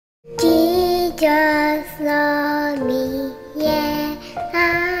just know me, yeah,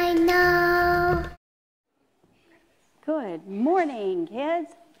 I know. Good morning, kids.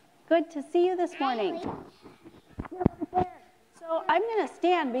 Good to see you this morning. So I'm going to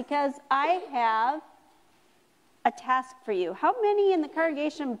stand because I have a task for you. How many in the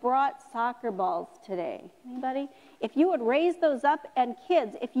congregation brought soccer balls today? Anybody? If you would raise those up, and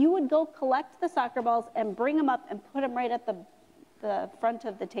kids, if you would go collect the soccer balls and bring them up and put them right at the front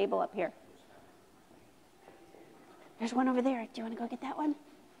of the table up here. There's one over there. Do you want to go get that one?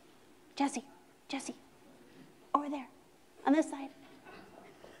 Jesse, over there on this side.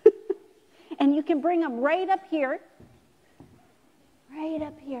 And you can bring them right up here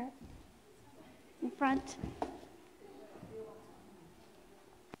in front.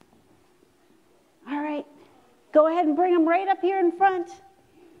 All right, go ahead and bring them right up here in front.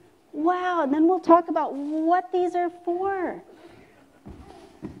 Wow, and then we'll talk about what these are for.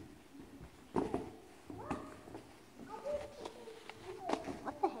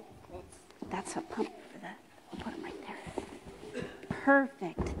 What the heck is this? That's a pump for that. We'll put them right there.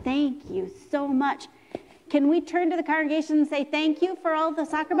 Perfect. Thank you so much. Can we turn to the congregation and say thank you for all the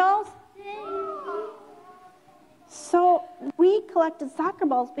soccer balls? So we collected soccer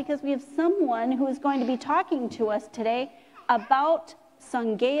balls because we have someone who is going to be talking to us today about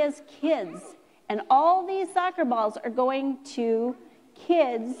Sangea's kids. And all these soccer balls are going to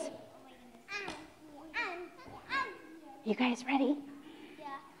kids. You guys ready? Yeah.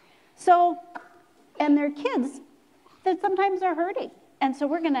 So, and they're kids that sometimes are hurting. And so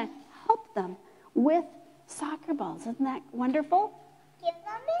we're going to help them with soccer balls. Isn't that wonderful? Give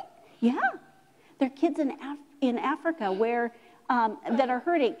them it? Yeah. They're kids in Africa where that are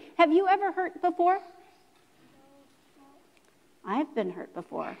hurting. Have you ever hurt before? I've been hurt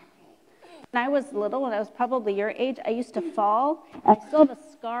before. When I was little, when I was probably your age, I used to fall. I still have a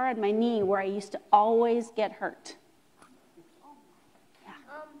scar on my knee where I used to always get hurt.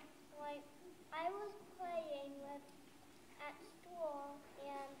 Like I was playing at school,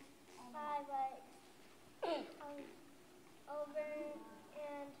 and I over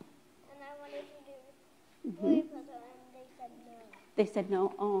and I wanted to do play puzzle, and they said no. They said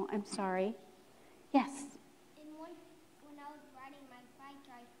no. Oh, I'm sorry. Yes. And when I was riding my bike,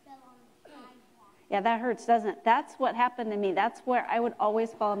 I fell on the sidewalk. Yeah, that hurts, doesn't it? That's what happened to me. That's where I would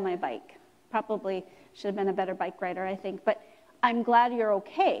always fall on my bike. Probably should have been a better bike rider, I think. But I'm glad you're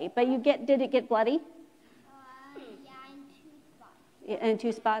okay. But did it get bloody? Yeah, in 2 spots. In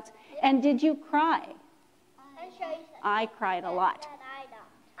 2 spots. And did you cry? I'll show you something. I cried a lot.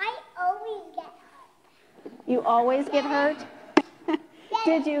 I always get hurt. You always get hurt?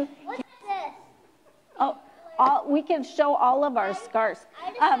 Did you? What's this? Oh, we can show all of our scars.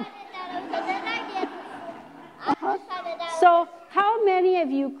 I decided that okay, then I decided that. So how many of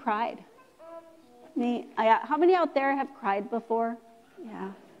you cried? Me. How many out there have cried before?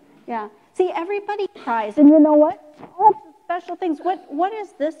 Yeah. See, everybody cries. And you know what? All the special things. What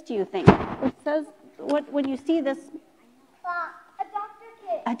is this, do you think? It says, when you see this? A doctor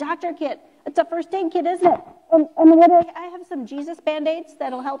kit. A doctor kit. It's a first aid kit, isn't it? And what I have some Jesus Band-Aids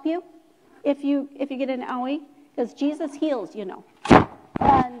that'll help you if you get an owie, because Jesus heals, you know.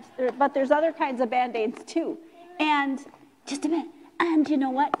 But there's other kinds of Band-Aids too. And just a minute. And you know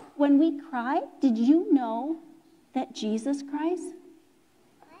what? When we cry, did you know that Jesus cries?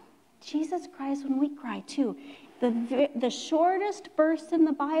 What? Jesus cries when we cry too. The shortest verse in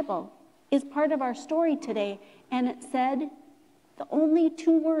the Bible is part of our story today, and it said the only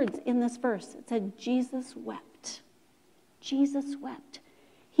 2 words in this verse. It said Jesus wept. Jesus wept.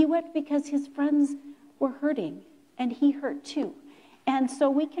 He wept because his friends were hurting, and he hurt too. And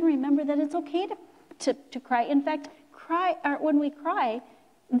so we can remember that it's okay to cry. In fact, when we cry,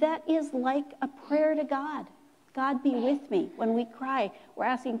 that is like a prayer to God. God, be with me. When we cry, we're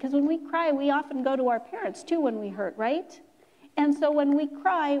asking, because when we cry, we often go to our parents too when we hurt, right? And so when we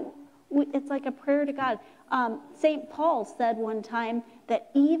cry, it's like a prayer to God. St. Paul said one time that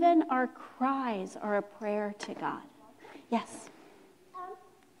even our cries are a prayer to God. Yes?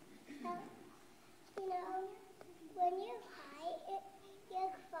 You know, when you cry, your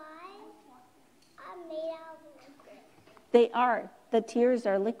cries are made out of liquid. They are. The tears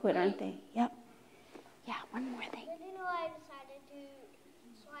are liquid, aren't they? Yep. Yeah, one more thing. Did you know I decided to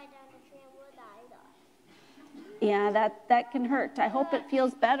slide down the tree and would die? Yeah, that can hurt. I hope it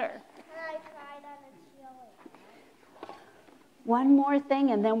feels better. And I cried on the ceiling. One more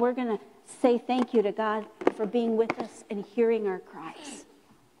thing, and then we're going to say thank you to God for being with us and hearing our cries.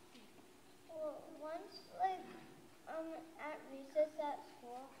 Well, once, at recess at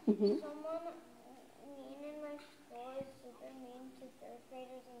school, someone mean in my school is super mean to 3rd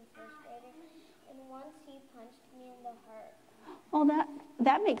graders and 1st graders.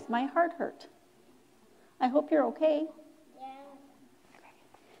 That makes my heart hurt. I hope you're okay. Yeah.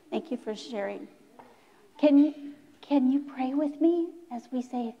 Thank you for sharing. Can you pray with me as we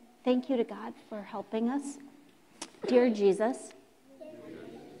say thank you to God for helping us? Dear Jesus,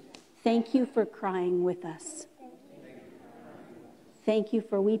 thank you for crying with us. Thank you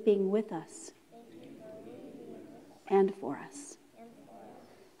for weeping with us and for us.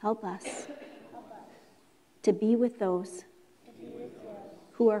 Help us to be with those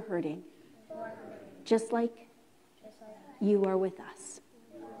who are hurting, just like you are with us.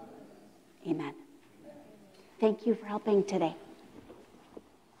 Amen. Thank you for helping today.